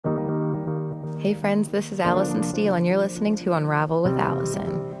Hey friends, this is Allison Steele, and you're listening to Unravel with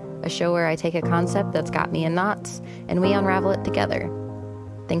Allison, a show where I take a concept that's got me in knots, and we unravel it together.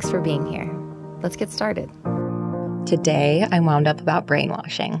 Thanks for being here. Let's get started. Today, I wound up about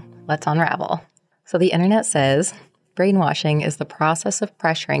brainwashing. Let's unravel. So the internet says, brainwashing is the process of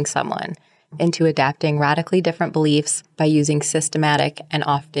pressuring someone into adapting radically different beliefs by using systematic and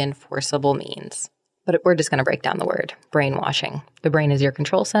often forcible means. But we're just going to break down the word, brainwashing. The brain is your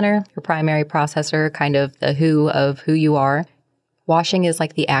control center, your primary processor, kind of the who of who you are. Washing is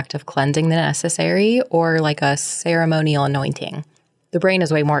like the act of cleansing the necessary, or like a ceremonial anointing. The brain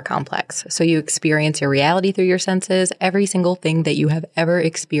is way more complex, so you experience your reality through your senses. Every single thing that you have ever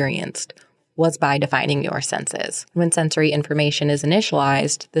experienced was by defining your senses. When sensory information is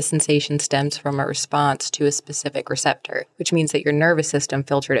initialized, the sensation stems from a response to a specific receptor, which means that your nervous system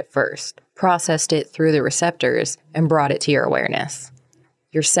filtered it first, processed it through the receptors, and brought it to your awareness.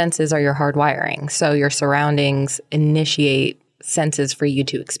 Your senses are your hardwiring, so your surroundings initiate senses for you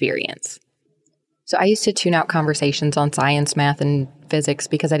to experience. So I used to tune out conversations on science, math, and physics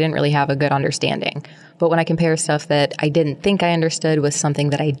because I didn't really have a good understanding. But when I compare stuff that I didn't think I understood with something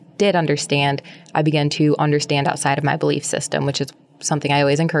that I did understand, I began to understand outside of my belief system, which is something I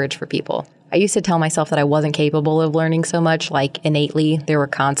always encourage for people. I used to tell myself that I wasn't capable of learning so much, like innately. There were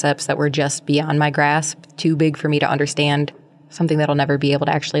concepts that were just beyond my grasp, too big for me to understand, something that I'll never be able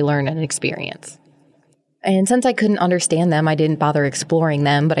to actually learn and experience. And since I couldn't understand them, I didn't bother exploring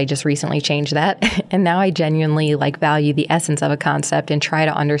them, but I just recently changed that. And now I genuinely value the essence of a concept and try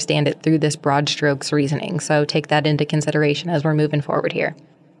to understand it through this broad strokes reasoning. So take that into consideration as we're moving forward here.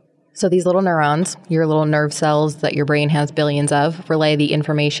 So these little neurons, your little nerve cells that your brain has billions of, relay the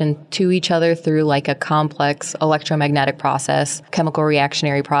information to each other through a complex electromagnetic process, chemical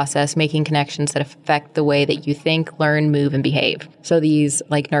reactionary process, making connections that affect the way that you think, learn, move, and behave. So these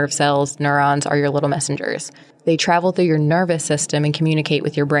nerve cells, neurons, are your little messengers. They travel through your nervous system and communicate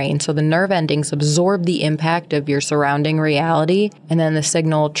with your brain. So the nerve endings absorb the impact of your surrounding reality, and then the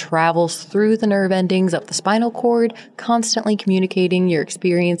signal travels through the nerve endings up the spinal cord, constantly communicating your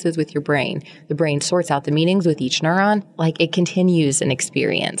experiences with your brain. The brain sorts out the meanings with each neuron, it continues an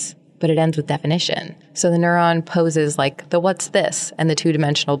experience, but it ends with definition. So the neuron poses the what's this, and the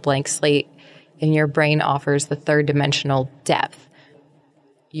two-dimensional blank slate, and your brain offers the third-dimensional depth.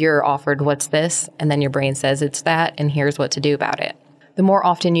 You're offered what's this, and then your brain says it's that, and here's what to do about it. The more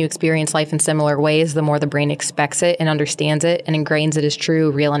often you experience life in similar ways, the more the brain expects it and understands it and ingrains it as true,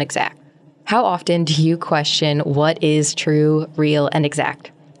 real, and exact. How often do you question what is true, real, and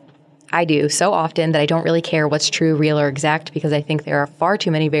exact? I do, so often that I don't really care what's true, real, or exact because I think there are far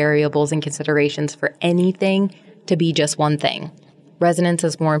too many variables and considerations for anything to be just one thing. Resonance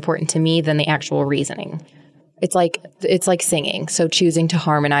is more important to me than the actual reasoning. It's like singing, so choosing to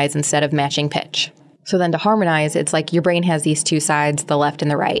harmonize instead of matching pitch. So then to harmonize, it's your brain has these two sides, the left and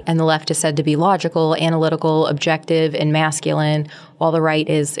the right. And the left is said to be logical, analytical, objective, and masculine, while the right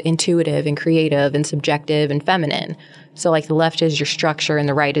is intuitive and creative and subjective and feminine. So the left is your structure and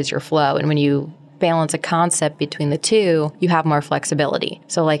the right is your flow. And when you balance a concept between the two, you have more flexibility.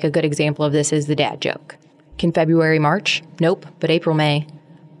 So a good example of this is the dad joke. Can February march? Nope, but April may.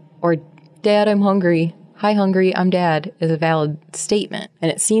 Or, Dad, I'm hungry. Hi, hungry, I'm dad, is a valid statement.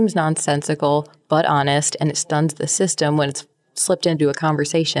 And it seems nonsensical, but honest, and it stuns the system when it's slipped into a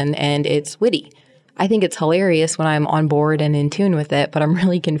conversation and it's witty. I think it's hilarious when I'm on board and in tune with it, but I'm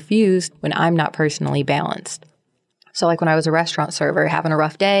really confused when I'm not personally balanced. So when I was a restaurant server, having a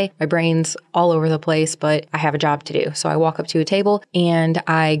rough day, my brain's all over the place, but I have a job to do. So I walk up to a table and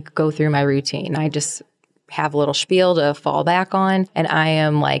I go through my routine. I just have a little spiel to fall back on, and I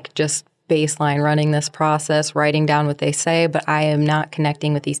am just baseline running this process, writing down what they say, but I am not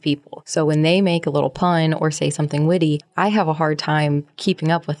connecting with these people. So when they make a little pun or say something witty, I have a hard time keeping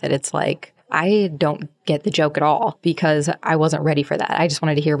up with it. It's I don't get the joke at all because I wasn't ready for that. I just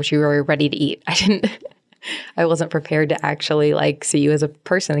wanted to hear what you were ready to eat. I wasn't prepared to actually see you as a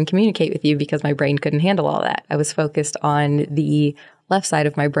person and communicate with you because my brain couldn't handle all that. I was focused on the left side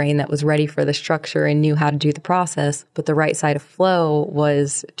of my brain that was ready for the structure and knew how to do the process, but the right side of flow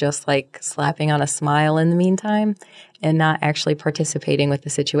was just slapping on a smile in the meantime and not actually participating with the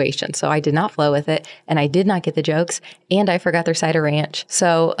situation. So I did not flow with it, and I did not get the jokes, and I forgot their side of ranch.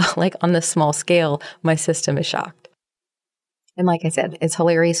 So on this small scale, my system is shocked. And like I said, it's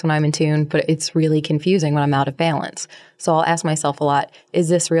hilarious when I'm in tune, but it's really confusing when I'm out of balance. So I'll ask myself a lot, is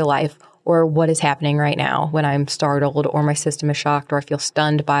this real life? Or what is happening right now when I'm startled or my system is shocked or I feel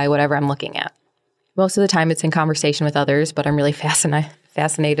stunned by whatever I'm looking at? Most of the time it's in conversation with others, but I'm really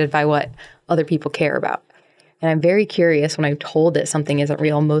fascinated by what other people care about. And I'm very curious when I'm told that something isn't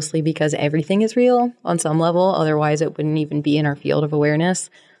real, mostly because everything is real on some level. Otherwise, it wouldn't even be in our field of awareness.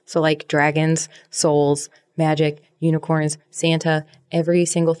 So like dragons, souls, magic, unicorns, Santa, every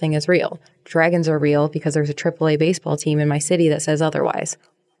single thing is real. Dragons are real because there's a AAA baseball team in my city that says otherwise.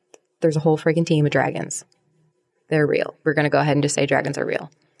 There's a whole freaking team of dragons. They're real. We're going to go ahead and just say dragons are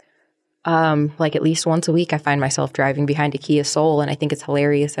real. Like at least once a week, I find myself driving behind a Kia Soul, and I think it's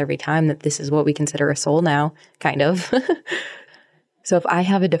hilarious every time that this is what we consider a soul now, kind of. So if I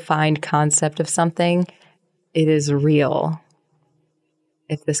have a defined concept of something, it is real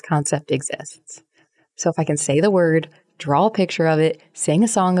if this concept exists. So if I can say the word, draw a picture of it, sing a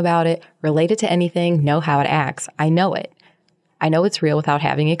song about it, relate it to anything, know how it acts, I know it. I know it's real without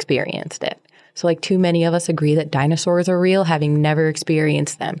having experienced it. So like too many of us agree that dinosaurs are real, having never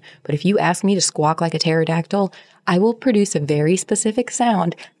experienced them. But if you ask me to squawk like a pterodactyl, I will produce a very specific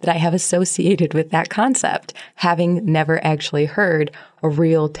sound that I have associated with that concept, having never actually heard a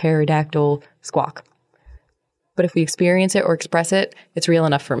real pterodactyl squawk. But if we experience it or express it, it's real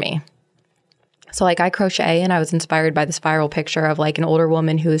enough for me. So like I crochet, and I was inspired by this viral picture of like an older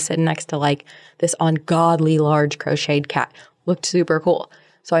woman who was sitting next to like this ungodly large crocheted cat. Looked super cool.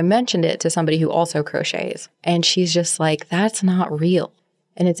 So I mentioned it to somebody who also crochets, and she's just like, that's not real.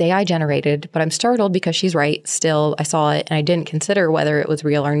 And it's AI generated, but I'm startled because she's right. Still, I saw it and I didn't consider whether it was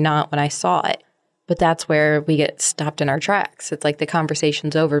real or not when I saw it. But that's where we get stopped in our tracks. It's like the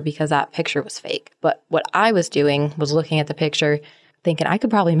conversation's over because that picture was fake. But what I was doing was looking at the picture thinking I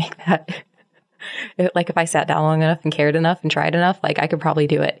could probably make that. Like if I sat down long enough and cared enough and tried enough, like I could probably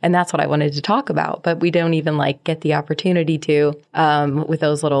do it. And that's what I wanted to talk about. But we don't even like get the opportunity to with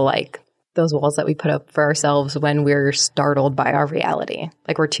those little like those walls that we put up for ourselves when we're startled by our reality.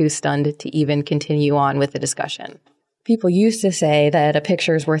 Like we're too stunned to even continue on with the discussion. People used to say that a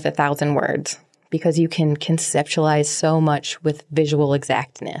picture is worth 1,000 words because you can conceptualize so much with visual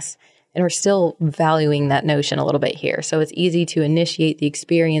exactness. And we're still valuing that notion a little bit here. So it's easy to initiate the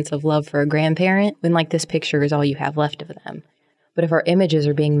experience of love for a grandparent when like this picture is all you have left of them. But if our images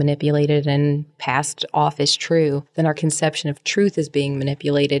are being manipulated and passed off as true, then our conception of truth is being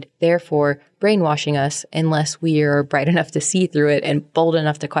manipulated, therefore brainwashing us unless we are bright enough to see through it and bold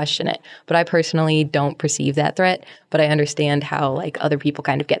enough to question it. But I personally don't perceive that threat, but I understand how like other people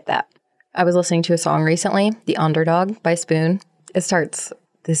kind of get that. I was listening to a song recently, The Underdog by Spoon. It starts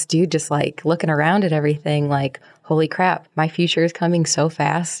this dude just like looking around at everything like, holy crap, my future is coming so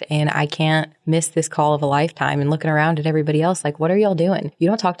fast and I can't miss this call of a lifetime, and looking around at everybody else like, what are y'all doing? You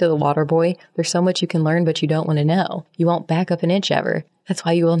don't talk to the water boy. There's so much you can learn, but you don't want to know. You won't back up an inch ever. That's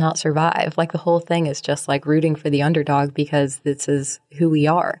why you will not survive. Like the whole thing is just like rooting for the underdog because this is who we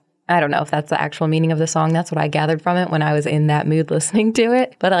are. I don't know if that's the actual meaning of the song. That's what I gathered from it when I was in that mood listening to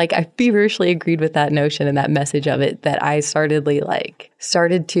it. But like I feverishly agreed with that notion and that message of it that I started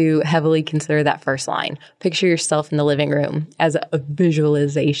to heavily consider that first line. Picture yourself in the living room as a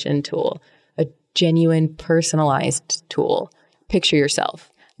visualization tool, a genuine personalized tool. Picture yourself.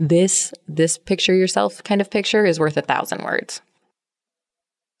 This picture yourself kind of picture is worth 1,000 words.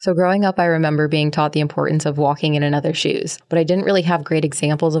 So growing up, I remember being taught the importance of walking in another's shoes, but I didn't really have great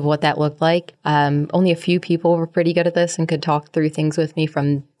examples of what that looked like. Only a few people were pretty good at this and could talk through things with me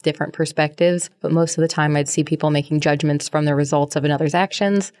from different perspectives, but most of the time I'd see people making judgments from the results of another's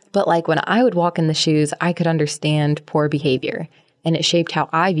actions. But like when I would walk in the shoes, I could understand poor behavior. And it shaped how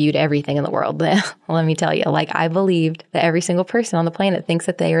I viewed everything in the world. Let me tell you, like I believed that every single person on the planet thinks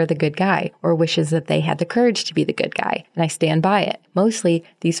that they are the good guy or wishes that they had the courage to be the good guy. And I stand by it. Mostly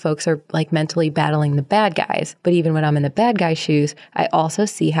these folks are like mentally battling the bad guys. But even when I'm in the bad guy's shoes, I also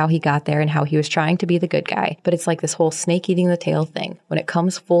see how he got there and how he was trying to be the good guy. But it's like this whole snake eating the tail thing. When it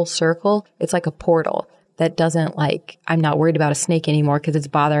comes full circle, it's like a portal that doesn't like, I'm not worried about a snake anymore because it's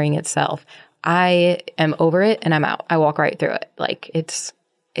bothering itself. I am over it and I'm out. I walk right through it. Like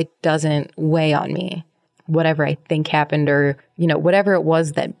it doesn't weigh on me. Whatever I think happened or, whatever it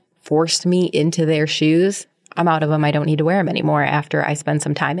was that forced me into their shoes, I'm out of them. I don't need to wear them anymore after I spend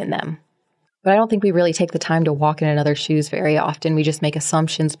some time in them. But I don't think we really take the time to walk in another's shoes very often. We just make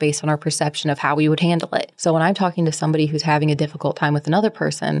assumptions based on our perception of how we would handle it. So when I'm talking to somebody who's having a difficult time with another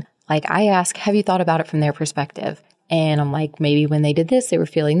person, like I ask, have you thought about it from their perspective? And I'm like, maybe when they did this, they were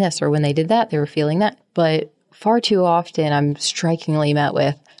feeling this, or when they did that, they were feeling that. But far too often, I'm strikingly met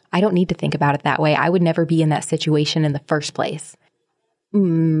with, I don't need to think about it that way. I would never be in that situation in the first place.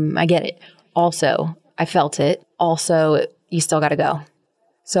 I get it. Also, I felt it. Also, you still got to go.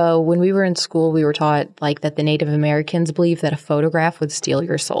 So when we were in school, we were taught like that the Native Americans believed that a photograph would steal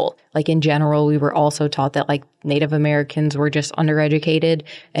your soul. Like in general, we were also taught that like Native Americans were just undereducated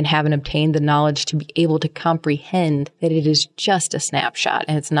and haven't obtained the knowledge to be able to comprehend that it is just a snapshot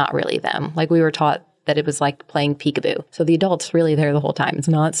and it's not really them. Like we were taught that it was like playing peekaboo. So the adult's really there the whole time. It's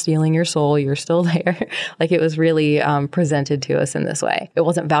not stealing your soul. You're still there. Like it was really presented to us in this way. It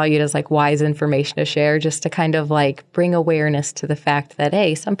wasn't valued as like wise information to share, just to kind of like bring awareness to the fact that,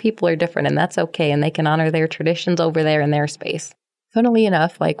 hey, some people are different and that's okay. And they can honor their traditions over there in their space. Funnily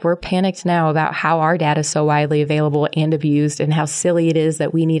enough, like we're panicked now about how our data is so widely available and abused and how silly it is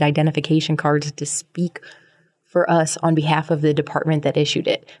that we need identification cards to speak for us on behalf of the department that issued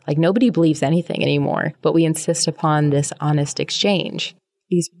it. Like nobody believes anything anymore, but we insist upon this honest exchange.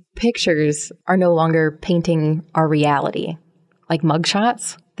 These pictures are no longer painting our reality. Like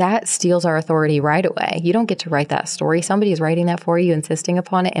mugshots, that steals our authority right away. You don't get to write that story. Somebody's writing that for you, insisting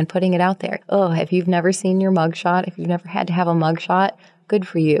upon it and putting it out there. Oh, if you've never seen your mugshot, if you've never had to have a mugshot, good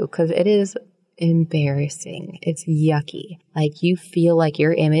for you, because it is embarrassing. It's yucky. Like you feel like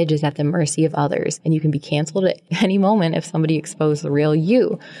your image is at the mercy of others and you can be canceled at any moment if somebody exposed the real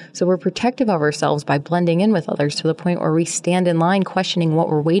you. So we're protective of ourselves by blending in with others to the point where we stand in line questioning what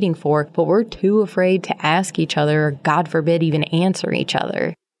we're waiting for, but we're too afraid to ask each other or, God forbid, even answer each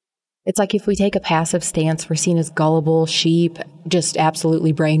other. It's like if we take a passive stance, we're seen as gullible sheep, just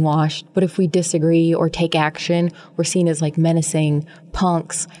absolutely brainwashed. But if we disagree or take action, we're seen as like menacing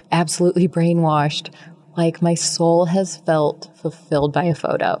punks, absolutely brainwashed. Like my soul has felt fulfilled by a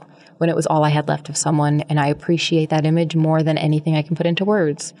photo when it was all I had left of someone. And I appreciate that image more than anything I can put into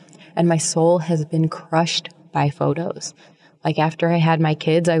words. And my soul has been crushed by photos. Like after I had my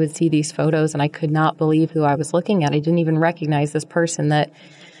kids, I would see these photos and I could not believe who I was looking at. I didn't even recognize this person that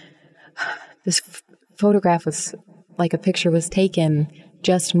this photograph was like a picture was taken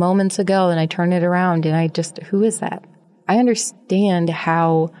just moments ago and I turned it around and I just, who is that? I understand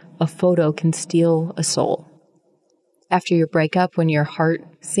how a photo can steal a soul. After your breakup, when your heart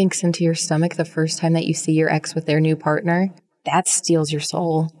sinks into your stomach the first time that you see your ex with their new partner, that steals your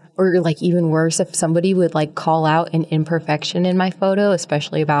soul. Or like even worse, if somebody would like call out an imperfection in my photo,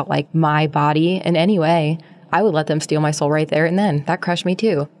 especially about like my body in any way, I would let them steal my soul right there and then. That crushed me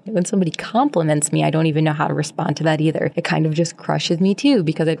too. When somebody compliments me, I don't even know how to respond to that either. It kind of just crushes me too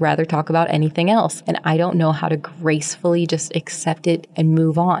because I'd rather talk about anything else. And I don't know how to gracefully just accept it and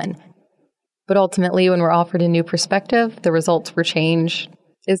move on. But ultimately, when we're offered a new perspective, the results were change.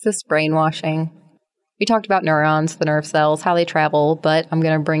 Is this brainwashing? We talked about neurons, the nerve cells, how they travel, but I'm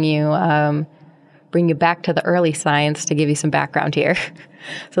going to bring you back to the early science to give you some background here.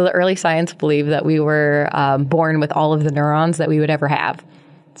 So the early science believed that we were born with all of the neurons that we would ever have.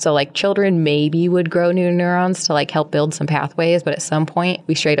 So like children maybe would grow new neurons to like help build some pathways, but at some point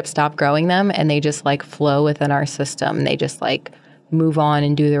we straight up stop growing them and they just like flow within our system. They just like move on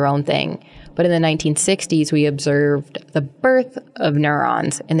and do their own thing. But in the 1960s, we observed the birth of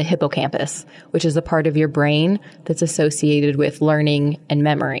neurons in the hippocampus, which is the part of your brain that's associated with learning and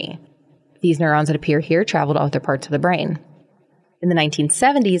memory. These neurons that appear here travel to other parts of the brain. In the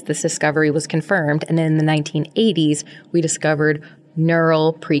 1970s, this discovery was confirmed, and then in the 1980s, we discovered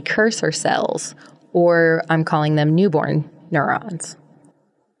neural precursor cells, or I'm calling them newborn neurons.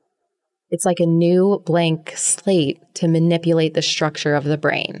 It's like a new blank slate to manipulate the structure of the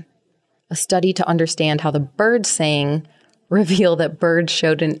brain. A study to understand how the birds sang revealed that birds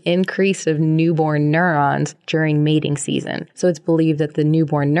showed an increase of newborn neurons during mating season. So it's believed that the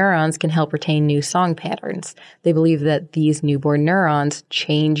newborn neurons can help retain new song patterns. They believe that these newborn neurons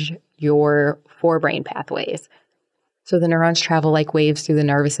change your forebrain pathways. So the neurons travel like waves through the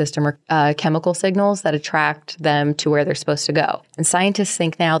nervous system or chemical signals that attract them to where they're supposed to go. And scientists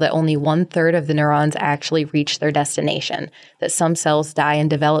think now that only 1/3 of the neurons actually reach their destination, that some cells die in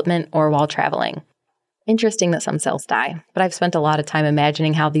development or while traveling. Interesting that some cells die, but I've spent a lot of time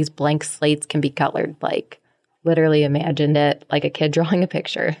imagining how these blank slates can be colored, like literally imagined it like a kid drawing a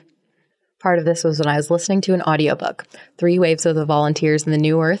picture. Part of this was when I was listening to an audiobook, 3 Waves of the Volunteers in the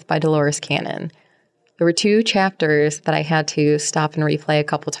New Earth by Dolores Cannon. There were 2 chapters that I had to stop and replay a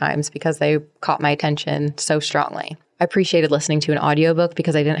couple times because they caught my attention so strongly. I appreciated listening to an audiobook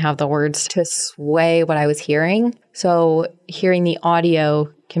because I didn't have the words to sway what I was hearing. So hearing the audio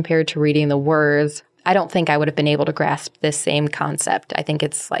compared to reading the words, I don't think I would have been able to grasp this same concept. I think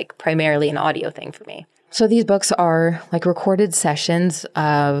it's like primarily an audio thing for me. So these books are like recorded sessions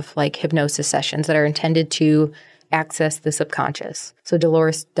of like hypnosis sessions that are intended to access the subconscious. So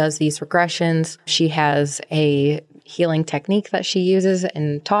Dolores does these regressions. She has a healing technique that she uses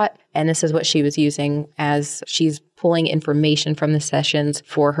and taught, and this is what she was using as she's pulling information from the sessions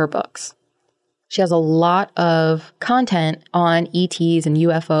for her books. She has a lot of content on ETs and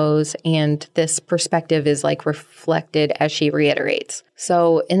UFOs, and this perspective is like reflected as she reiterates.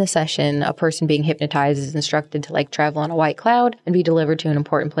 So in the session, a person being hypnotized is instructed to like travel on a white cloud and be delivered to an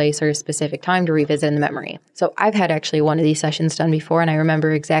important place or a specific time to revisit in the memory. So I've had actually one of these sessions done before, and I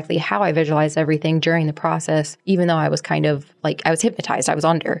remember exactly how I visualized everything during the process, even though I was kind of like, I was hypnotized, I was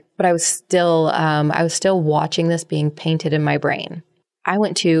under, but I was still watching this being painted in my brain. I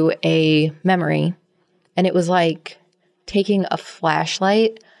went to a memory, and it was like taking a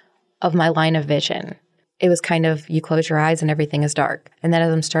flashlight of my line of vision. It was kind of, you close your eyes and everything is dark. And then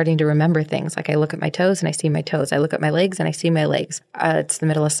as I'm starting to remember things, like I look at my toes and I see my toes. I look at my legs and I see my legs. It's the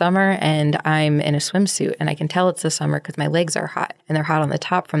middle of summer and I'm in a swimsuit, and I can tell it's the summer because my legs are hot. And they're hot on the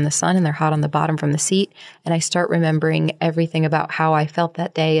top from the sun and they're hot on the bottom from the seat. And I start remembering everything about how I felt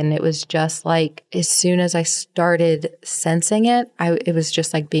that day. And it was just like, as soon as I started sensing it, it was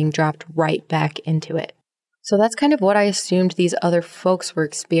just like being dropped right back into it. So that's kind of what I assumed these other folks were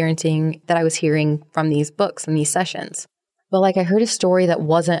experiencing that I was hearing from these books and these sessions. But like I heard a story that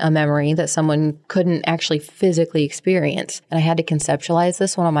wasn't a memory that someone couldn't actually physically experience, and I had to conceptualize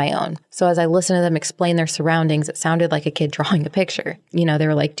this one on my own. So as I listened to them explain their surroundings, it sounded like a kid drawing a picture. You know, they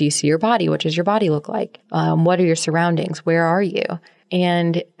were like, do you see your body? What does your body look like? What are your surroundings? Where are you?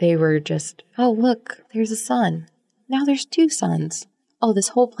 And they were just, oh, look, there's a sun. Now there's two suns. Oh, this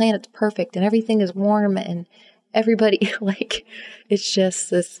whole planet's perfect and everything is warm and everybody, like, it's just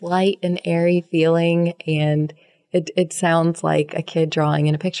this light and airy feeling, and it sounds like a kid drawing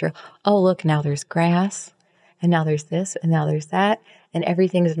in a picture. Oh, look, now there's grass, and now there's this, and now there's that, and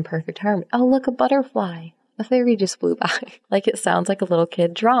everything's in perfect harmony. Oh, look, a butterfly. A fairy just flew by. Like, it sounds like a little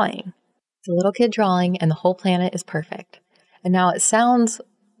kid drawing. It's a little kid drawing, and the whole planet is perfect. And now it sounds,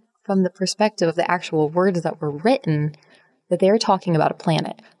 from the perspective of the actual words that were written, that they're talking about a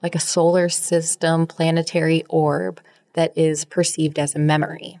planet, like a solar system planetary orb that is perceived as a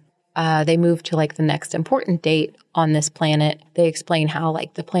memory. They move to like the next important date on this planet. They explain how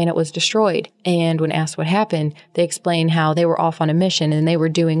like the planet was destroyed. And when asked what happened, they explain how they were off on a mission and they were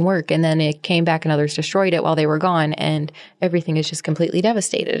doing work. And then it came back and others destroyed it while they were gone. And everything is just completely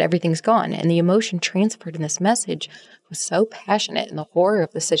devastated. Everything's gone. And the emotion transferred in this message was so passionate. And the horror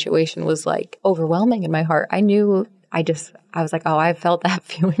of the situation was like overwhelming in my heart. I was like, oh, I've felt that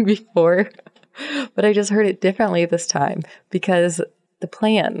feeling before, but I just heard it differently this time because the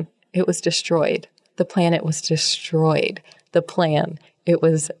plan, it was destroyed. The planet was destroyed. The plan, it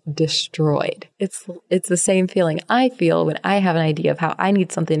was destroyed. It's the same feeling I feel when I have an idea of how I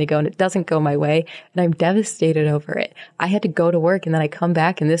need something to go and it doesn't go my way and I'm devastated over it. I had to go to work and then I come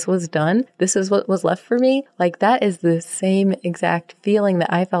back and this was done. This is what was left for me. Like that is the same exact feeling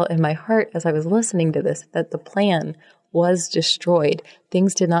that I felt in my heart as I was listening to this, that the plan was destroyed.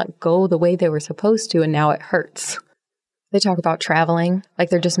 Things did not go the way they were supposed to, and now it hurts. They talk about traveling, like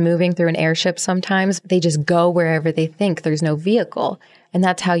they're just moving through an airship sometimes. They just go wherever they think. There's no vehicle. And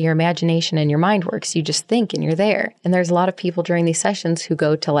that's how your imagination and your mind works. You just think and you're there. And there's a lot of people during these sessions who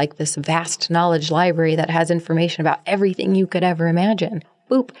go to like this vast knowledge library that has information about everything you could ever imagine.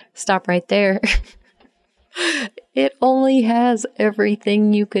 Boop, stop right there. It only has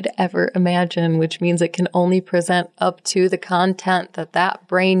everything you could ever imagine, which means it can only present up to the content that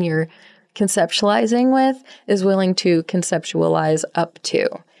brain you're conceptualizing with is willing to conceptualize up to.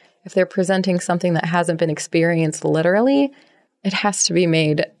 If they're presenting something that hasn't been experienced literally, it has to be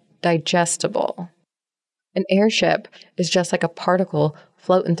made digestible. An airship is just like a particle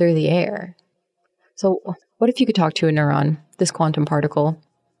floating through the air. So what if you could talk to a neuron, this quantum particle?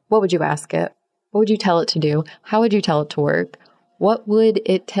 What would you ask it? What would you tell it to do? How would you tell it to work? What would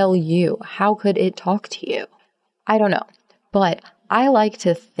it tell you? How could it talk to you? I don't know. But I like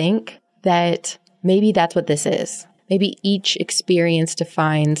to think that maybe that's what this is. Maybe each experience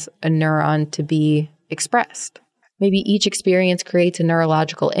defines a neuron to be expressed. Maybe each experience creates a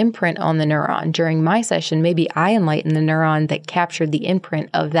neurological imprint on the neuron. During my session, maybe I enlightened the neuron that captured the imprint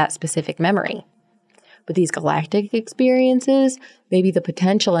of that specific memory. But these galactic experiences, maybe the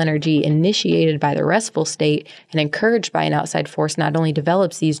potential energy initiated by the restful state and encouraged by an outside force not only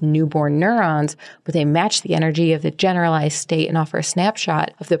develops these newborn neurons, but they match the energy of the generalized state and offer a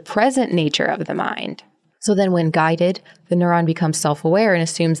snapshot of the present nature of the mind. So then when guided, the neuron becomes self-aware and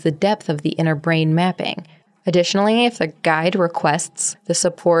assumes the depth of the inner brain mapping. Additionally, if the guide requests the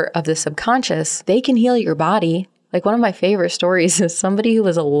support of the subconscious, they can heal your body. Like one of my favorite stories is somebody who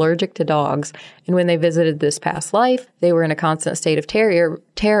was allergic to dogs. And when they visited this past life, they were in a constant state of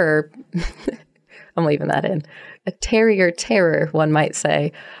terror. I'm leaving that in. A terrier terror, one might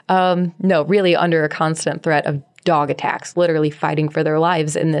say. No, really under a constant threat of dog attacks, literally fighting for their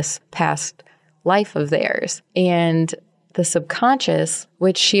lives in this past life of theirs. And the subconscious,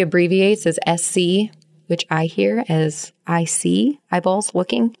 which she abbreviates as SC, which I hear as IC, eyeballs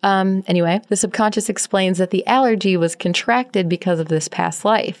looking. Anyway, the subconscious explains that the allergy was contracted because of this past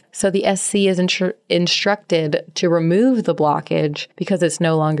life. So the SC is instructed to remove the blockage because it's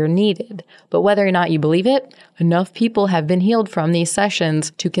no longer needed. But whether or not you believe it, enough people have been healed from these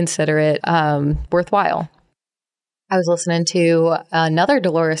sessions to consider it worthwhile. I was listening to another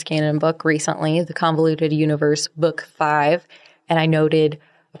Dolores Cannon book recently, The Convoluted Universe, Book 5, and I noted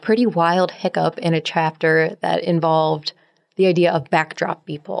a pretty wild hiccup in a chapter that involved the idea of backdrop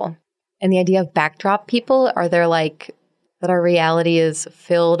people. And the idea of backdrop people are that our reality is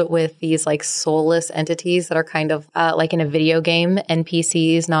filled with these like soulless entities that are kind of like in a video game,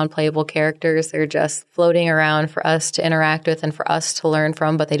 NPCs, non-playable characters. They're just floating around for us to interact with and for us to learn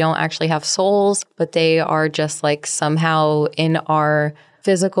from, but they don't actually have souls, but they are just like somehow in our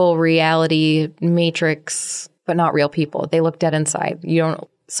physical reality matrix, but not real people. They look dead inside.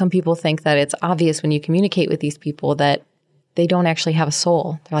 Some people think that it's obvious when you communicate with these people that they don't actually have a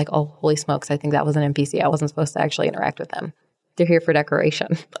soul. They're like, oh, holy smokes, I think that was an NPC. I wasn't supposed to actually interact with them. They're here for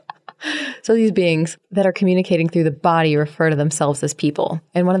decoration. So these beings that are communicating through the body refer to themselves as people.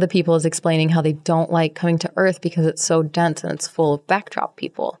 And one of the people is explaining how they don't like coming to Earth because it's so dense and it's full of backdrop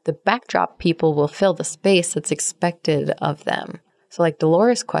people. The backdrop people will fill the space that's expected of them. So like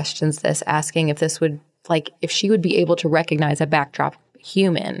Dolores questions this, asking if she would be able to recognize a backdrop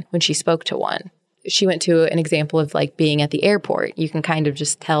human when she spoke to one. She went to an example of like being at the airport. You can kind of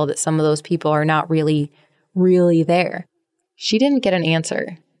just tell that some of those people are not really, really there. She didn't get an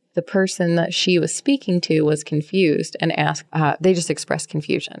answer. The person that she was speaking to was confused and asked, they just expressed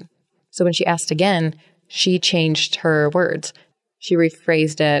confusion. So when she asked again, she changed her words. She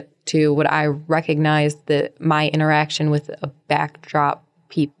rephrased it to what I recognized my interaction with the backdrop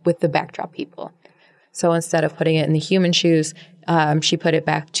people. So instead of putting it in the human shoes, she put it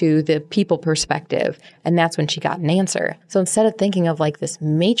back to the people perspective. And that's when she got an answer. So instead of thinking of like this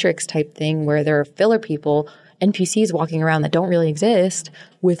matrix type thing where there are filler people, NPCs walking around that don't really exist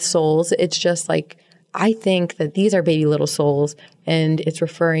with souls, it's just like, I think that these are baby little souls. And it's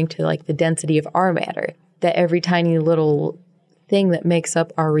referring to like the density of our matter, that every tiny little thing that makes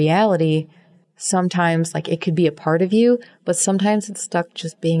up our reality, sometimes like it could be a part of you, but sometimes it's stuck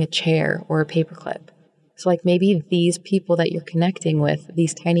just being a chair or a paperclip. So like maybe these people that you're connecting with,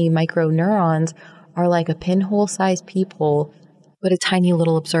 these tiny micro neurons, are like a pinhole-sized people, but a tiny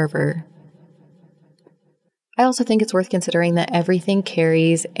little observer. I also think it's worth considering that everything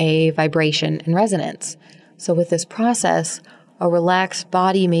carries a vibration and resonance. So with this process, a relaxed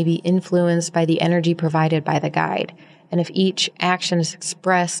body may be influenced by the energy provided by the guide. And if each action is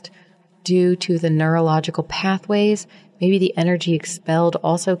expressed due to the neurological pathways, maybe the energy expelled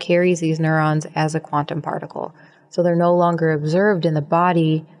also carries these neurons as a quantum particle. So they're no longer observed in the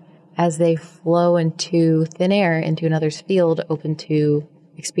body as they flow into thin air, into another's field, open to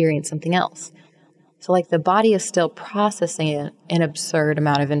experience something else. So like the body is still processing an absurd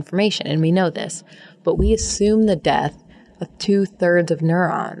amount of information, and we know this, but we assume the death of 2/3 of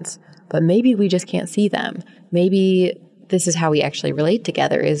neurons, but maybe we just can't see them. Maybe this is how we actually relate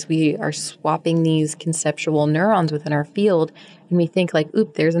together, is we are swapping these conceptual neurons within our field, and we think like,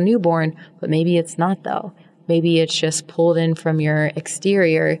 oop, there's a newborn, but maybe it's not though. Maybe it's just pulled in from your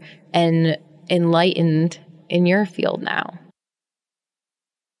exterior and enlightened in your field now.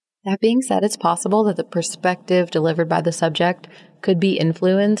 That being said, it's possible that the perspective delivered by the subject could be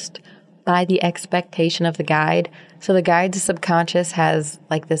influenced by the expectation of the guide. So the guide's subconscious has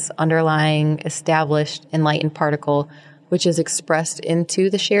like this underlying established enlightened particle, which is expressed into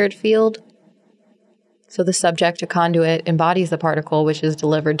the shared field. So the subject, a conduit, embodies the particle, which is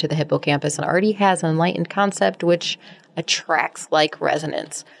delivered to the hippocampus and already has an enlightened concept, which attracts like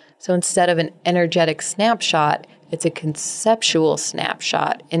resonance. So instead of an energetic snapshot, it's a conceptual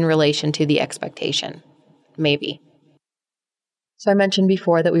snapshot in relation to the expectation. Maybe. So I mentioned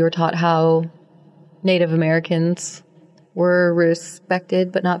before that we were taught how Native Americans were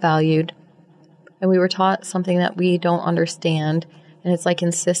respected but not valued. And we were taught something that we don't understand. And it's like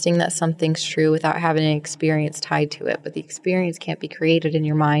insisting that something's true without having an experience tied to it. But the experience can't be created in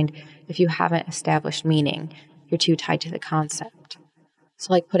your mind if you haven't established meaning. You're too tied to the concept.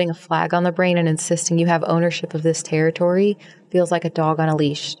 So like putting a flag on the brain and insisting you have ownership of this territory feels like a dog on a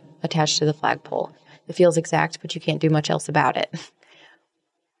leash attached to the flagpole. It feels exact, but you can't do much else about it.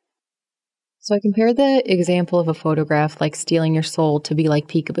 So I compared the example of a photograph like stealing your soul to be like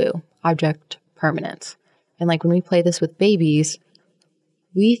peekaboo, object permanence. And like when we play this with babies,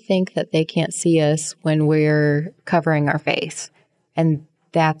 we think that they can't see us when we're covering our face. And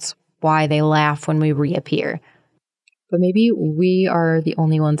that's why they laugh when we reappear. But maybe we are the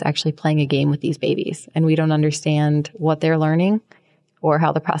only ones actually playing a game with these babies, and we don't understand what they're learning or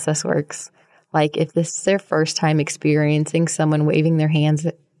how the process works. Like if this is their first time experiencing someone waving their hands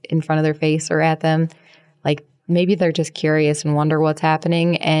in front of their face or at them, like maybe they're just curious and wonder what's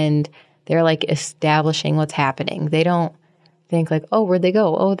happening, and they're like establishing what's happening. They don't think like, oh, where'd they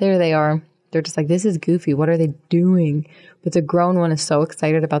go? Oh, there they are. They're just like, this is goofy. What are they doing? But the grown one is so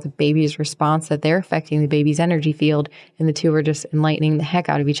excited about the baby's response that they're affecting the baby's energy field, and the two are just enlightening the heck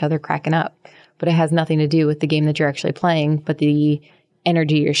out of each other, cracking up. But it has nothing to do with the game that you're actually playing, but the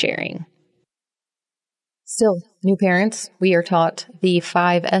energy you're sharing. Still, new parents, we are taught the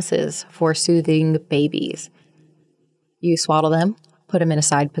 5 S's for soothing babies. You swaddle them, put them in a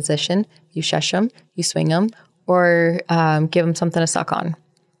side position, you shush them, you swing them, or give them something to suck on.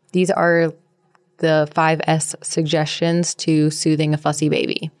 These are the 5S suggestions to soothing a fussy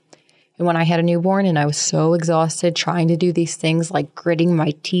baby. And when I had a newborn and I was so exhausted trying to do these things like gritting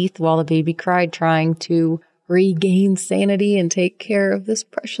my teeth while the baby cried, trying to regain sanity and take care of this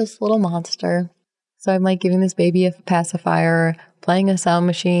precious little monster. So I'm like giving this baby a pacifier, playing a sound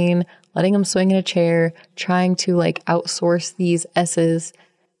machine, letting him swing in a chair, trying to like outsource these S's,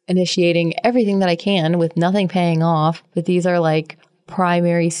 initiating everything that I can with nothing paying off. But these are like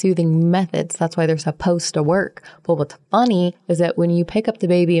primary soothing methods. That's why they're supposed to work. But what's funny is that when you pick up the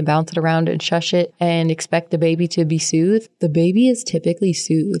baby and bounce it around and shush it and expect the baby to be soothed, the baby is typically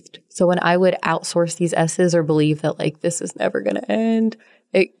soothed. So when I would outsource these S's or believe that like this is never going to end,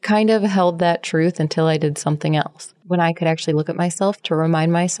 it kind of held that truth until I did something else. When I could actually look at myself to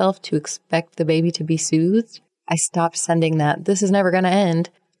remind myself to expect the baby to be soothed, I stopped sending that this is never going to end,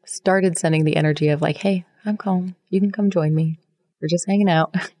 started sending the energy of like, hey, I'm calm. You can come join me. We're just hanging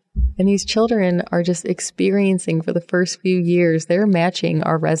out. And these children are just experiencing for the first few years, they're matching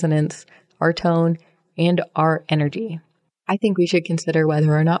our resonance, our tone, and our energy. I think we should consider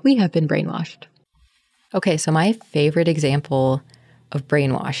whether or not we have been brainwashed. Okay, so my favorite example of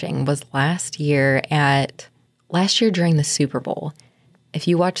brainwashing was last year during the Super Bowl. If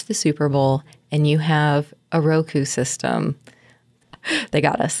you watch the Super Bowl and you have a Roku system, they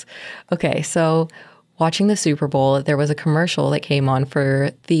got us. Okay, so watching the Super Bowl, there was a commercial that came on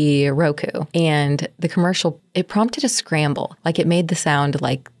for the Roku, and the commercial, it prompted a scramble. Like it made the sound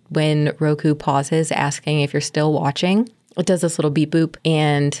like when Roku pauses asking if you're still watching. It does this little beep boop,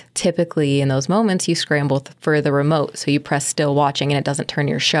 and typically in those moments you scramble for the remote, so you press still watching and it doesn't turn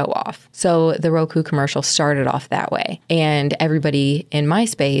your show off. So the Roku commercial started off that way, and everybody in my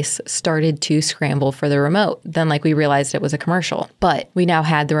space started to scramble for the remote. Then we realized it was a commercial, but we now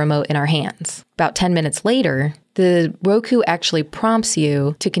had the remote in our hands. About 10 minutes later, the Roku actually prompts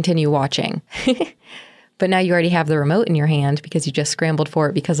you to continue watching. But now you already have the remote in your hand because you just scrambled for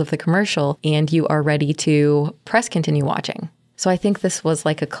it because of the commercial, and you are ready to press continue watching. So I think this was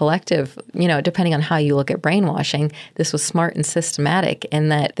like a collective, depending on how you look at brainwashing, this was smart and systematic in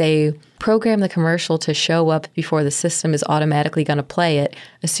that they program the commercial to show up before the system is automatically going to play it,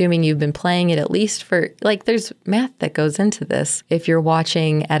 assuming you've been playing it at least for, there's math that goes into this if you're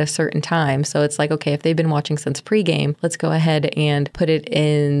watching at a certain time. So it's like, okay, if they've been watching since pregame, let's go ahead and put it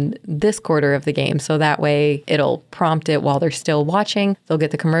in this quarter of the game. So that way it'll prompt it while they're still watching. They'll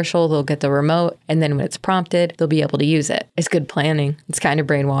get the commercial, they'll get the remote, and then when it's prompted, they'll be able to use it. It's good planning. It's kind of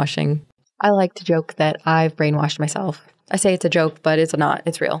brainwashing. I like to joke that I've brainwashed myself. I say it's a joke, but it's not.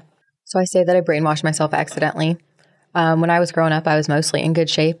 It's real. So I say that I brainwashed myself accidentally. When I was growing up, I was mostly in good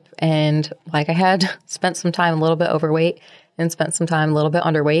shape, and I had spent some time a little bit overweight and spent some time a little bit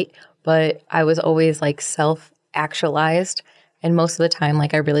underweight, but I was always self-actualized, and most of the time I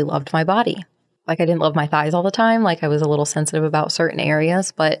really loved my body. I didn't love my thighs all the time. I was a little sensitive about certain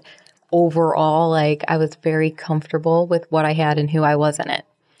areas, but overall I was very comfortable with what I had and who I was in it.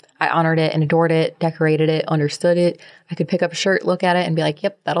 I honored it and adored it, decorated it, understood it. I could pick up a shirt, look at it, and be like,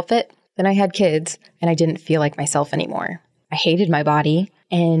 yep, that'll fit. Then I had kids, and I didn't feel like myself anymore. I hated my body,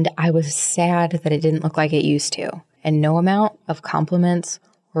 and I was sad that it didn't look like it used to. And no amount of compliments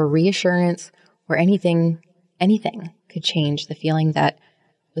or reassurance or anything could change the feeling that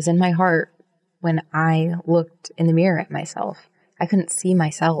was in my heart when I looked in the mirror at myself. I couldn't see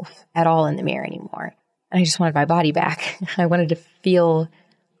myself at all in the mirror anymore. And I just wanted my body back. I wanted to feel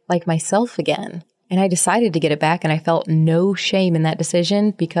like myself again. And I decided to get it back, and I felt no shame in that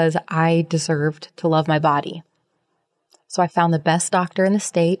decision because I deserved to love my body. So I found the best doctor in the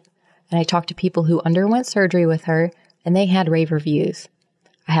state, and I talked to people who underwent surgery with her, and they had rave reviews.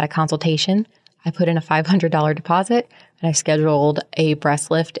 I had a consultation. I put in a $500 deposit, and I scheduled a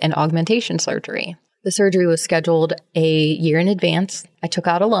breast lift and augmentation surgery. The surgery was scheduled a year in advance. I took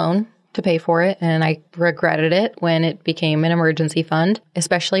out a loan to pay for it, and I regretted it when it became an emergency fund,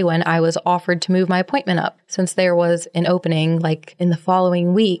 especially when I was offered to move my appointment up, since there was an opening like in the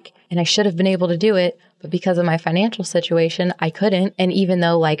following week, and I should have been able to do it, but because of my financial situation, I couldn't. And even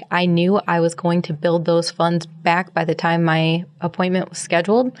though like I knew I was going to build those funds back by the time my appointment was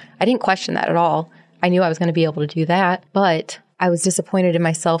scheduled, I didn't question that at all. I knew I was going to be able to do that, but I was disappointed in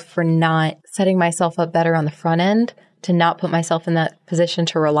myself for not setting myself up better on the front end, to not put myself in that position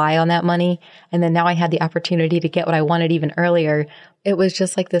to rely on that money. And then now I had the opportunity to get what I wanted even earlier. It was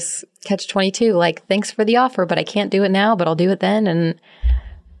just like this catch-22, like, thanks for the offer, but I can't do it now, but I'll do it then. And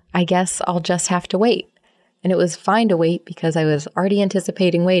I guess I'll just have to wait. And it was fine to wait because I was already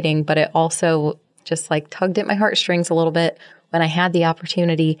anticipating waiting, but it also just like tugged at my heartstrings a little bit when I had the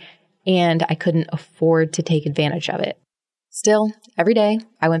opportunity and I couldn't afford to take advantage of it. Still, every day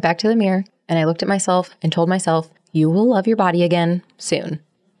I went back to the mirror and I looked at myself and told myself, you will love your body again soon.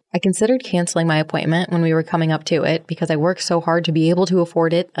 I considered canceling my appointment when we were coming up to it because I worked so hard to be able to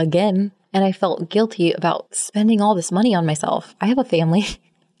afford it again. And I felt guilty about spending all this money on myself. I have a family.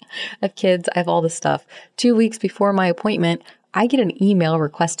 I have kids. I have all this stuff. 2 weeks before my appointment, I get an email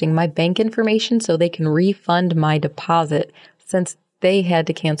requesting my bank information so they can refund my deposit since they had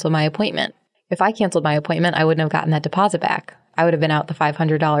to cancel my appointment. If I canceled my appointment, I wouldn't have gotten that deposit back. I would have been out the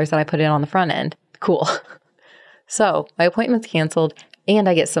 $500 that I put in on the front end. Cool. So my appointment's canceled and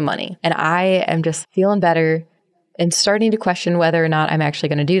I get some money and I am just feeling better and starting to question whether or not I'm actually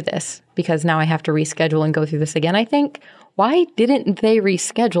going to do this because now I have to reschedule and go through this again, I think. Why didn't they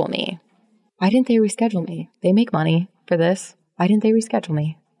reschedule me? Why didn't they reschedule me? They make money for this. Why didn't they reschedule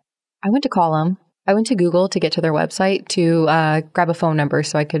me? I went to call them. I went to Google to get to their website to grab a phone number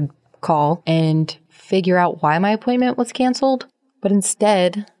so I could call and figure out why my appointment was canceled. But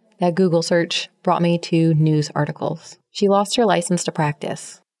instead, that Google search brought me to news articles. She lost her license to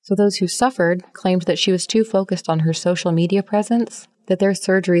practice. So those who suffered claimed that she was too focused on her social media presence, that their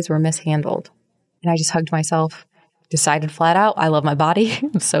surgeries were mishandled. And I just hugged myself, decided flat out, I love my body.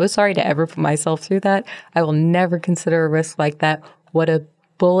 I'm so sorry to ever put myself through that. I will never consider a risk like that. What a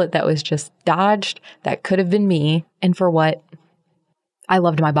bullet that was just dodged. That could have been me. And for what? I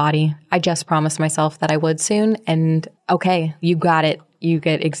loved my body. I just promised myself that I would soon. And okay, you got it. You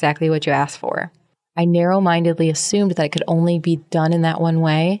get exactly what you asked for. I narrow-mindedly assumed that it could only be done in that one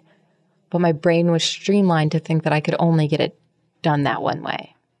way, but my brain was streamlined to think that I could only get it done that one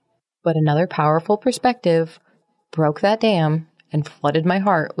way. But another powerful perspective broke that dam and flooded my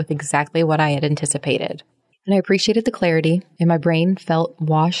heart with exactly what I had anticipated. And I appreciated the clarity, and my brain felt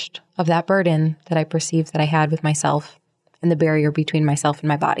washed of that burden that I perceived that I had with myself and the barrier between myself and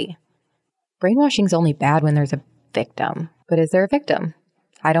my body. Brainwashing's only bad when there's a victim. But is there a victim?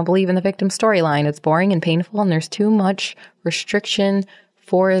 I don't believe in the victim storyline. It's boring and painful, and there's too much restriction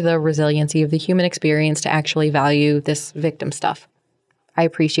for the resiliency of the human experience to actually value this victim stuff. I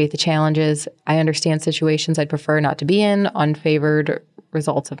appreciate the challenges. I understand situations I'd prefer not to be in, unfavored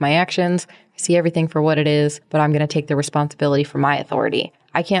results of my actions. I see everything for what it is, but I'm going to take the responsibility for my authority.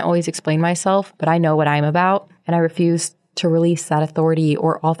 I can't always explain myself, but I know what I'm about, and I refuse to release that authority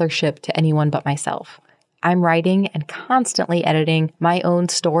or authorship to anyone but myself. I'm writing and constantly editing my own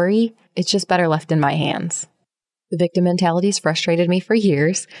story. It's just better left in my hands. The victim mentality's frustrated me for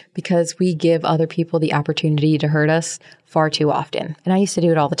years because we give other people the opportunity to hurt us far too often. And I used to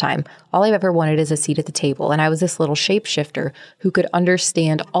do it all the time. All I've ever wanted is a seat at the table. And I was this little shapeshifter who could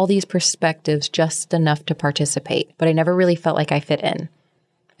understand all these perspectives just enough to participate. But I never really felt like I fit in.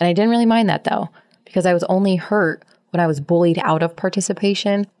 And I didn't really mind that though, because I was only hurt when I was bullied out of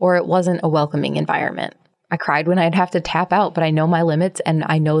participation or it wasn't a welcoming environment. I cried when I'd have to tap out, but I know my limits and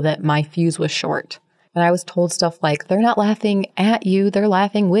I know that my fuse was short. And I was told stuff like, they're not laughing at you, they're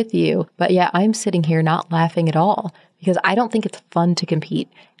laughing with you. But yeah, I'm sitting here not laughing at all because I don't think it's fun to compete.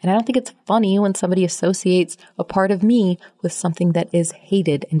 And I don't think it's funny when somebody associates a part of me with something that is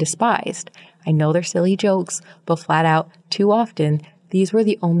hated and despised. I know they're silly jokes, but flat out, too often, these were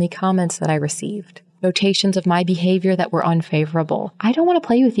the only comments that I received. Notations of my behavior that were unfavorable. I don't want to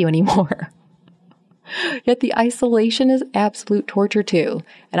play with you anymore. Yet the isolation is absolute torture too.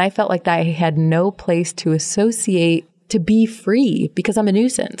 And I felt like I had no place to associate to be free because I'm a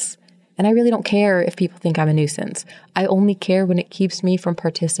nuisance. And I really don't care if people think I'm a nuisance. I only care when it keeps me from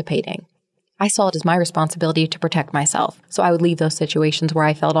participating. I saw it as my responsibility to protect myself. So I would leave those situations where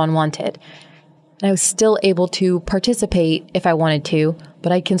I felt unwanted. And I was still able to participate if I wanted to,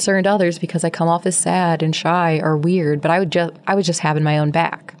 but I concerned others because I come off as sad and shy or weird, but I was just having my own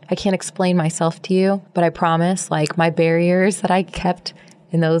back. I can't explain myself to you, but I promise, like, my barriers that I kept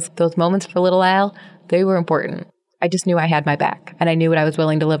in those moments for a little while, they were important. I just knew I had my back, and I knew what I was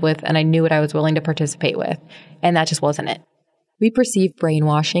willing to live with, and I knew what I was willing to participate with, and that just wasn't it. We perceive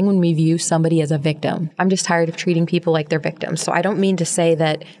brainwashing when we view somebody as a victim. I'm just tired of treating people like they're victims. So I don't mean to say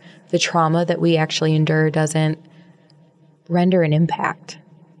that the trauma that we actually endure doesn't render an impact.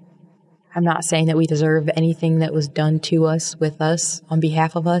 I'm not saying that we deserve anything that was done to us, with us, on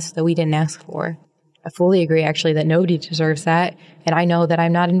behalf of us, that we didn't ask for. I fully agree, actually, that nobody deserves that. And I know that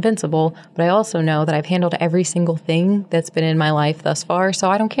I'm not invincible, but I also know that I've handled every single thing that's been in my life thus far, so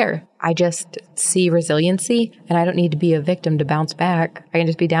I don't care. I just see resiliency, and I don't need to be a victim to bounce back. I can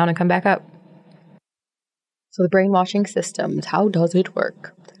just be down and come back up. So the brainwashing systems, how does it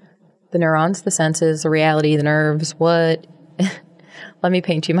work? The neurons, the senses, the reality, the nerves, what? Let me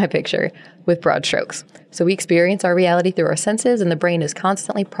paint you my picture with broad strokes. So we experience our reality through our senses, and the brain is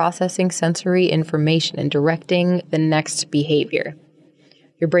constantly processing sensory information and directing the next behavior.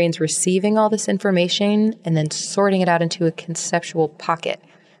 Your brain's receiving all this information and then sorting it out into a conceptual pocket.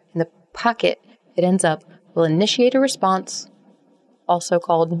 In the pocket, it ends up will initiate a response, also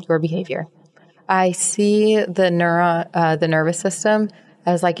called your behavior. I see the nervous system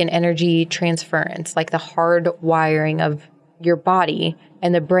as like an energy transference, like the hard wiring of your body,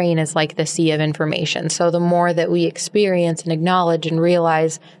 and the brain is like the sea of information. So the more that we experience and acknowledge and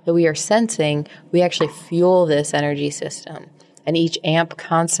realize that we are sensing, we actually fuel this energy system. And each amp,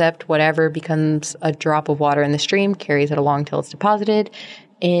 concept, whatever, becomes a drop of water in the stream, carries it along till it's deposited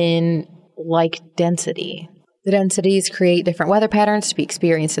in like density. The densities create different weather patterns to be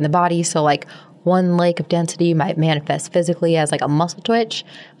experienced in the body. So like one lake of density might manifest physically as like a muscle twitch.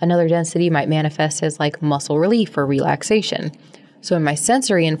 Another density might manifest as like muscle relief or relaxation. So when my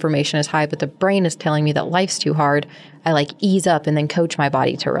sensory information is high, but the brain is telling me that life's too hard, I like ease up and then coach my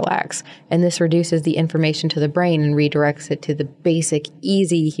body to relax. And this reduces the information to the brain and redirects it to the basic,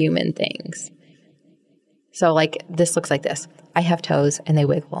 easy human things. So like this looks like this. I have toes and they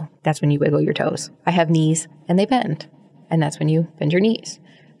wiggle. That's when you wiggle your toes. I have knees and they bend. And that's when you bend your knees.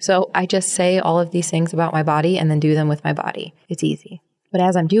 So I just say all of these things about my body and then do them with my body. It's easy. But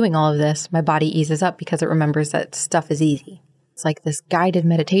as I'm doing all of this, my body eases up because it remembers that stuff is easy. It's like this guided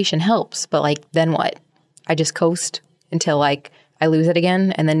meditation helps, but like then what? I just coast until like I lose it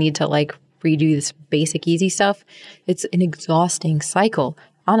again and then need to like redo this basic easy stuff. It's an exhausting cycle.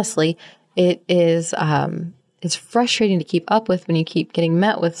 Honestly, it is it's frustrating to keep up with when you keep getting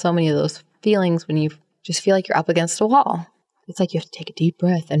met with so many of those feelings when you just feel like you're up against a wall. It's like you have to take a deep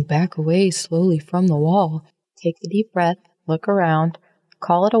breath and back away slowly from the wall. Take the deep breath, look around,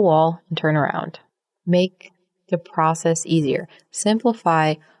 call it a wall, and turn around. Make the process easier.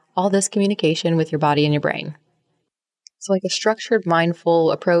 Simplify all this communication with your body and your brain. So like a structured,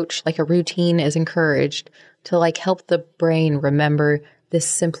 mindful approach, like a routine, is encouraged to like help the brain remember this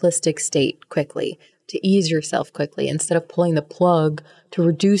simplistic state quickly, to ease yourself quickly. Instead of pulling the plug to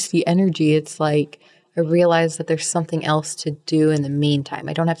reduce the energy, it's like, I realize that there's something else to do in the meantime.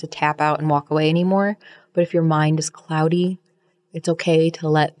 I don't have to tap out and walk away anymore. But if your mind is cloudy, it's okay to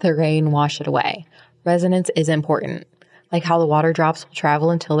let the rain wash it away. Resonance is important. Like how the water drops will travel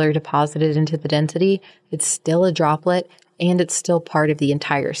until they're deposited into the density, it's still a droplet and it's still part of the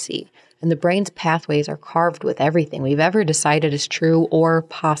entire sea. And the brain's pathways are carved with everything we've ever decided is true or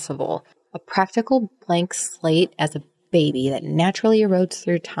possible. A practical blank slate as a baby that naturally erodes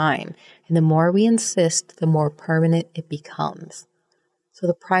through time. And the more we insist, the more permanent it becomes. So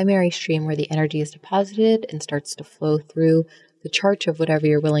the primary stream where the energy is deposited and starts to flow through the chart of whatever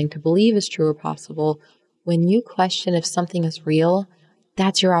you're willing to believe is true or possible. When you question if something is real,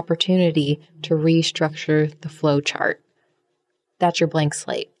 that's your opportunity to restructure the flow chart. That's your blank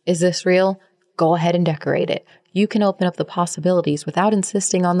slate. Is this real? Go ahead and decorate it. You can open up the possibilities without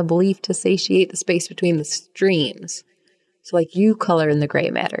insisting on the belief to satiate the space between the streams. So like you color in the gray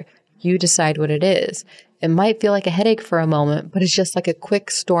matter. You decide what it is. It might feel like a headache for a moment, but it's just like a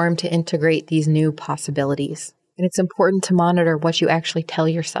quick storm to integrate these new possibilities. And it's important to monitor what you actually tell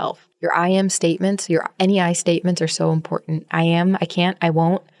yourself. Your I am statements, your any I statements are so important. I am, I can't, I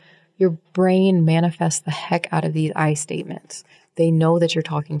won't. Your brain manifests the heck out of these I statements. They know that you're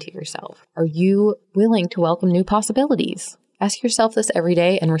talking to yourself. Are you willing to welcome new possibilities? Ask yourself this every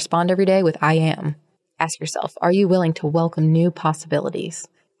day and respond every day with I am. Ask yourself, are you willing to welcome new possibilities?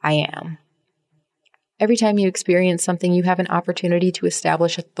 I am. Every time you experience something, you have an opportunity to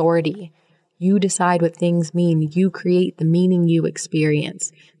establish authority. You decide what things mean. You create the meaning you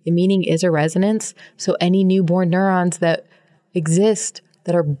experience. The meaning is a resonance, so any newborn neurons that exist,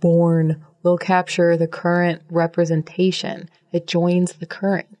 that are born will capture the current representation. It joins the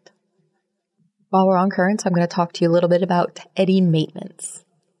current. While we're on currents, I'm going to talk to you a little bit about eddy maintenance.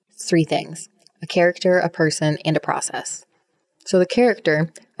 It's 3 things: a character, a person, and a process. So the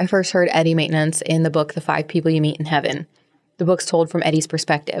character, I first heard eddy maintenance in the book, The 5 People You Meet in Heaven. The book's told from Eddie's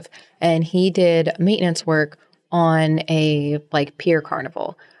perspective, and he did maintenance work on a peer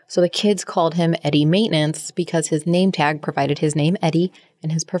carnival. So the kids called him Eddie Maintenance because his name tag provided his name, Eddie,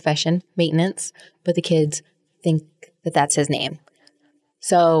 and his profession, maintenance, but the kids think that that's his name.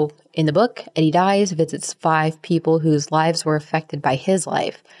 So in the book, Eddie dies, visits 5 people whose lives were affected by his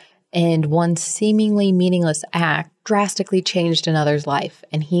life, and one seemingly meaningless act drastically changed another's life.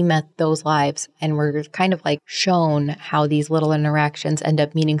 And he met those lives and were kind of shown how these little interactions end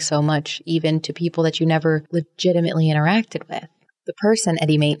up meaning so much, even to people that you never legitimately interacted with. The person,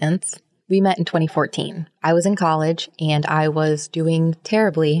 Eddie Maintenance, we met in 2014. I was in college and I was doing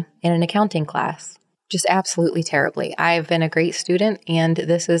terribly in an accounting class. Just absolutely terribly. I've been a great student, and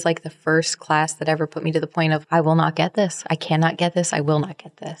this is the first class that ever put me to the point of, I will not get this. I cannot get this. I will not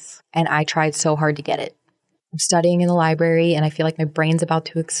get this. And I tried so hard to get it. I'm studying in the library and I feel like my brain's about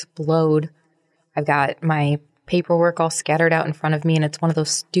to explode. I've got my paperwork all scattered out in front of me, and it's one of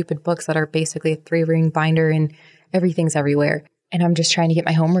those stupid books that are basically a 3-ring binder and everything's everywhere. And I'm just trying to get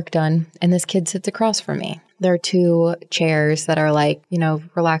my homework done. And this kid sits across from me. There are 2 chairs that are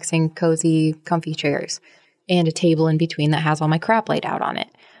relaxing, cozy, comfy chairs, and a table in between that has all my crap laid out on it.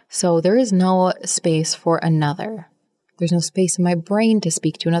 So there is no space for another. There's no space in my brain to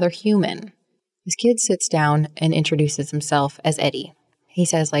speak to another human. This kid sits down and introduces himself as Eddie. He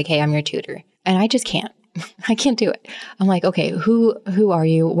says hey, I'm your tutor. And I just can't. I can't do it. I'm okay, who are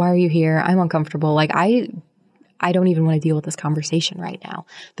you? Why are you here? I'm uncomfortable. I don't even want to deal with this conversation right now.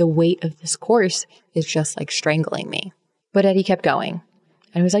 The weight of this course is just strangling me. But Eddie kept going.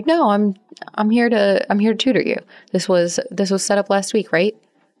 And he was no, I'm here to tutor you. This was set up last week, right?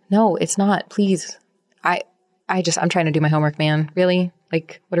 No, it's not. Please. I'm trying to do my homework, man. Really?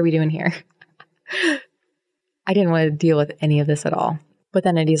 What are we doing here? I didn't want to deal with any of this at all. But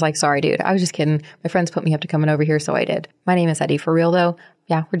then Eddie's sorry, dude. I was just kidding. My friends put me up to coming over here, so I did. My name is Eddie. For real, though?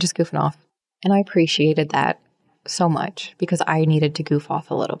 Yeah, we're just goofing off. And I appreciated that so much because I needed to goof off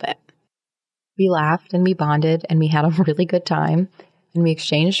a little bit. We laughed and we bonded and we had a really good time, and we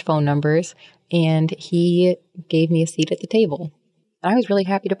exchanged phone numbers, and he gave me a seat at the table. And I was really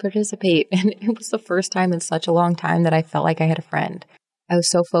happy to participate, and it was the first time in such a long time that I felt like I had a friend. I was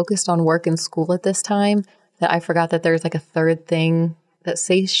so focused on work and school at this time that I forgot that there's a 3rd thing that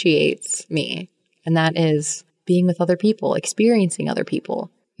satiates me, and that is being with other people, experiencing other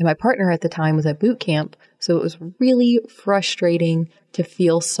people. And my partner at the time was at boot camp, so it was really frustrating to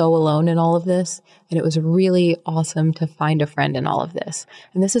feel so alone in all of this. And it was really awesome to find a friend in all of this.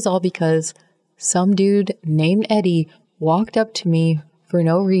 And this is all because some dude named Eddie walked up to me for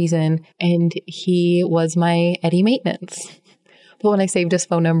no reason, and he was my Eddie Maintenance. But when I saved his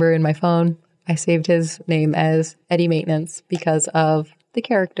phone number in my phone, I saved his name as Eddie Maintenance because of the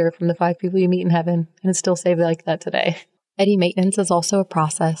character from The 5 People You Meet in Heaven, and it's still saved like that today. Eddie Maintenance is also a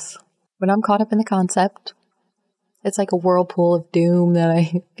process. When I'm caught up in the concept, it's like a whirlpool of doom that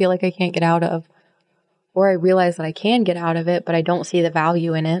I feel like I can't get out of. Or I realize that I can get out of it, but I don't see the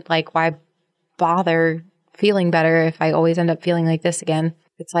value in it. Why bother feeling better if I always end up feeling like this again?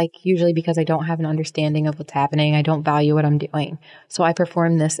 It's usually because I don't have an understanding of what's happening. I don't value what I'm doing. So I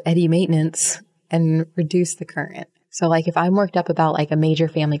perform this Eddie Maintenance and reduce the current. So if I'm worked up about a major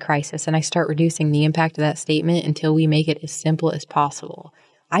family crisis and I start reducing the impact of that statement until we make it as simple as possible.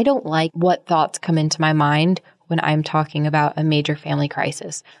 I don't like what thoughts come into my mind when I'm talking about a major family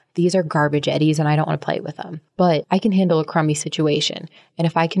crisis. These are garbage eddies and I don't want to play with them. But I can handle a crummy situation. And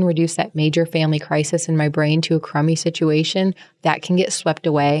if I can reduce that major family crisis in my brain to a crummy situation, that can get swept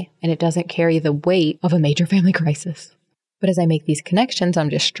away and it doesn't carry the weight of a major family crisis. But as I make these connections, I'm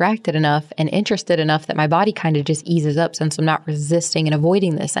distracted enough and interested enough that my body kind of just eases up since I'm not resisting and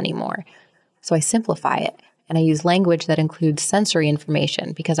avoiding this anymore. So I simplify it and I use language that includes sensory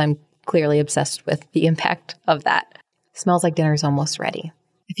information because I'm clearly obsessed with the impact of that. Smells like dinner's almost ready.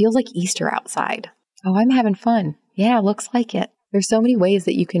 It feels like Easter outside. Oh, I'm having fun. Yeah, looks like it. There's so many ways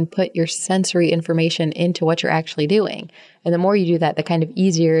that you can put your sensory information into what you're actually doing. And the more you do that, the kind of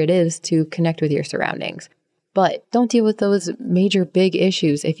easier it is to connect with your surroundings. But don't deal with those major big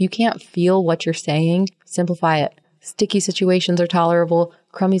issues. If you can't feel what you're saying, simplify it. Sticky situations are tolerable.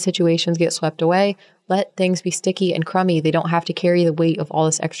 Crummy situations get swept away. Let things be sticky and crummy. They don't have to carry the weight of all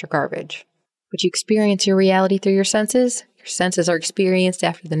this extra garbage. But you experience your reality through your senses. Your senses are experienced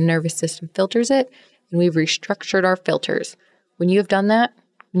after the nervous system filters it, and we've restructured our filters. When you have done that,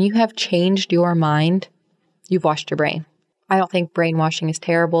 When you have changed your mind, you've washed your brain. I don't think brainwashing is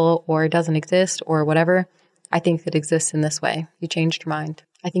terrible or doesn't exist or whatever. I think it exists in this way. You changed your mind.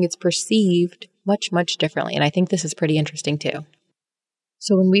 I think it's perceived much, much differently. And I think this is pretty interesting too.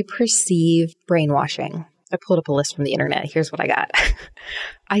 So when we perceive brainwashing, I pulled up a list from the internet. Here's what I got.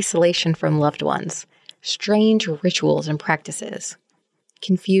 Isolation from loved ones, strange rituals and practices,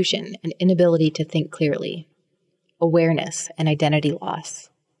 confusion and inability to think clearly, awareness and identity loss,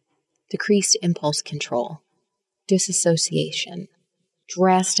 decreased impulse control, disassociation,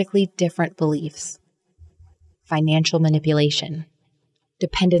 drastically different beliefs, financial manipulation,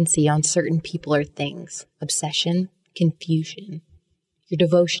 dependency on certain people or things, obsession, confusion. Your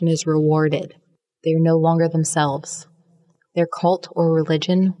devotion is rewarded. They are no longer themselves. Their cult or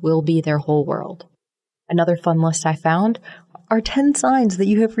religion will be their whole world. Another fun list I found are 10 signs that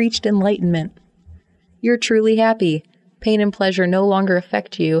you have reached enlightenment. You're truly happy. Pain and pleasure no longer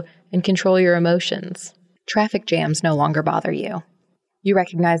affect you and control your emotions. Traffic jams no longer bother you. You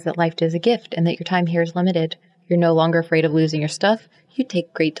recognize that life is a gift and that your time here is limited. You're no longer afraid of losing your stuff. You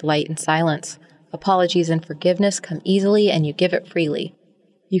take great delight in silence. Apologies and forgiveness come easily and you give it freely.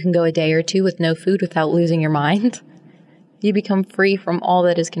 You can go a day or two with no food without losing your mind. You become free from all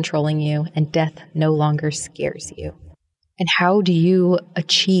that is controlling you, and death no longer scares you. And how do you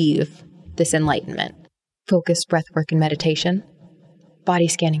achieve this enlightenment? Focused breathwork and meditation, body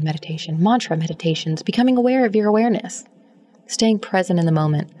scanning meditation, mantra meditations, becoming aware of your awareness, staying present in the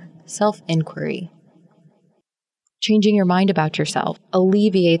moment, self-inquiry. Changing your mind about yourself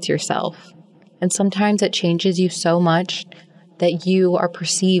alleviates yourself, and sometimes it changes you so much that you are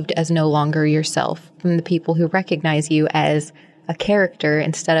perceived as no longer yourself from the people who recognize you as a character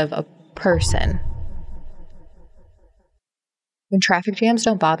instead of a person. When traffic jams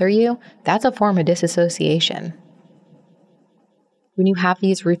don't bother you, that's a form of disassociation. When you have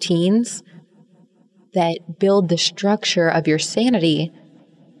these routines that build the structure of your sanity,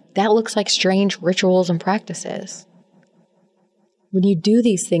 that looks like strange rituals and practices. When you do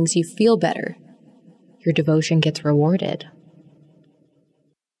these things, you feel better. Your devotion gets rewarded.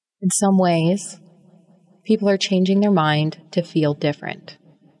 In some ways, people are changing their mind to feel different.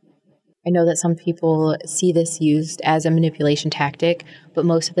 I know that some people see this used as a manipulation tactic, but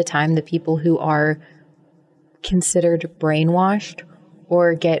most of the time, the people who are considered brainwashed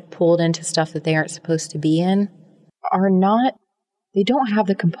or get pulled into stuff that they aren't supposed to be in they don't have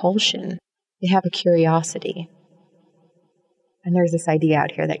the compulsion. They have a curiosity. And there's this idea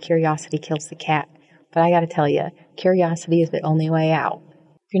out here that curiosity kills the cat. But I got to tell you, curiosity is the only way out.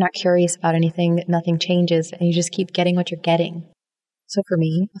 If you're not curious about anything, nothing changes, and you just keep getting what you're getting. So for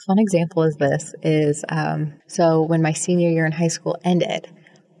me, a fun example is so when my senior year in high school ended,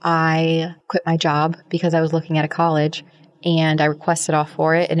 I quit my job because I was looking at a college, and I requested off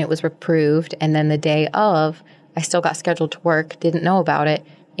for it, and it was approved. And then the day of, I still got scheduled to work, didn't know about it,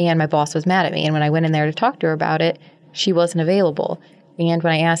 and my boss was mad at me. And when I went in there to talk to her about it, she wasn't available. And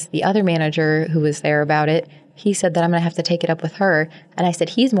when I asked the other manager who was there about it, he said that I'm going to have to take it up with her. And I said,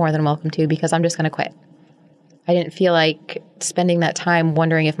 he's more than welcome to, because I'm just going to quit. I didn't feel like spending that time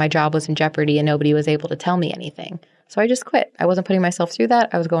wondering if my job was in jeopardy and nobody was able to tell me anything. So I just quit. I wasn't putting myself through that.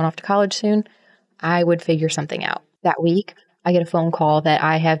 I was going off to college soon. I would figure something out. That week, I get a phone call that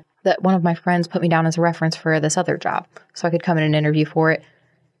one of my friends put me down as a reference for this other job so I could come in and interview for it.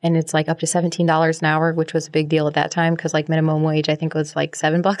 And it's like up to $17 an hour, which was a big deal at that time because like minimum wage, I think was like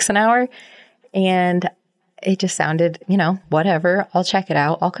 $7 an hour. And it just sounded, whatever. I'll check it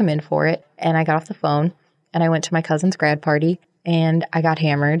out. I'll come in for it. And I got off the phone and I went to my cousin's grad party and I got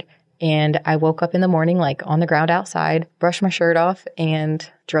hammered. And I woke up in the morning, like on the ground outside, brushed my shirt off and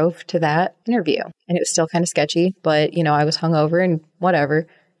drove to that interview. And it was still kind of sketchy, but I was hungover and whatever,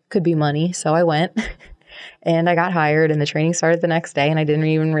 could be money. So I went. And I got hired and the training started the next day and I didn't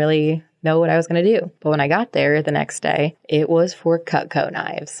even really know what I was going to do. But when I got there the next day, it was for Cutco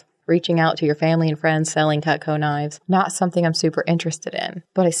knives. Reaching out to your family and friends selling Cutco knives. Not something I'm super interested in,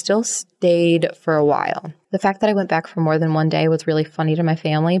 but I still stayed for a while. The fact that I went back for more than one day was really funny to my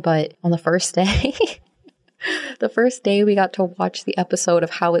family, but on the first day, we got to watch the episode of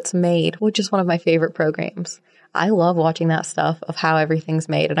How It's Made, which is one of my favorite programs. I love watching that stuff of how everything's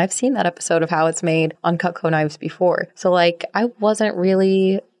made. And I've seen that episode of How It's Made on Cutco knives before. So I wasn't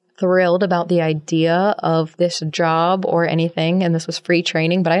really thrilled about the idea of this job or anything. And this was free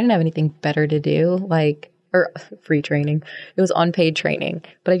training, but I didn't have anything better to do. or free training. It was unpaid training,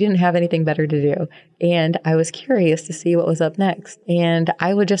 but I didn't have anything better to do. And I was curious to see what was up next. And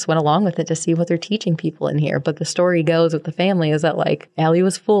I would just went along with it to see what they're teaching people in here. But the story goes with the family is that like Allie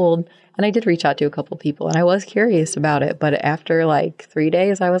was fooled. And I did reach out to a couple people and I was curious about it. But after like 3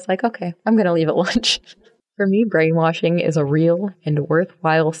 days, I was like, okay, I'm going to leave at lunch. For me, brainwashing is a real and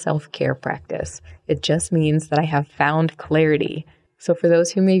worthwhile self-care practice. It just means that I have found clarity. So for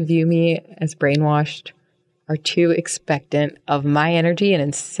those who may view me as brainwashed, are too expectant of my energy and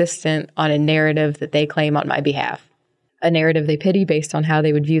insistent on a narrative that they claim on my behalf. A narrative they pity based on how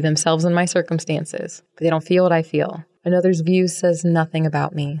they would view themselves in my circumstances. But they don't feel what I feel. Another's view says nothing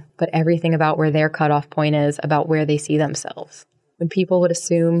about me, but everything about where their cutoff point is about where they see themselves. When people would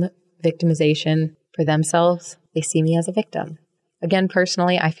assume victimization for themselves, they see me as a victim. Again,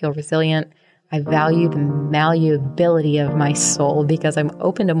 personally, I feel resilient. I value the malleability of my soul because I'm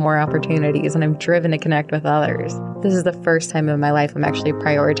open to more opportunities and I'm driven to connect with others. This is the first time in my life I'm actually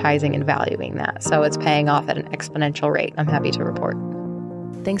prioritizing and valuing that. So it's paying off at an exponential rate. I'm happy to report.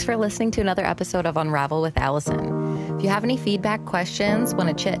 Thanks for listening to another episode of Unravel with Allison. If you have any feedback, questions, want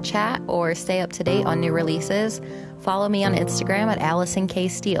to chit chat, or stay up to date on new releases, follow me on Instagram at Allison K.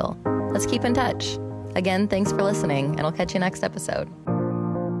 Steele. Let's keep in touch. Again, thanks for listening, and I'll catch you next episode.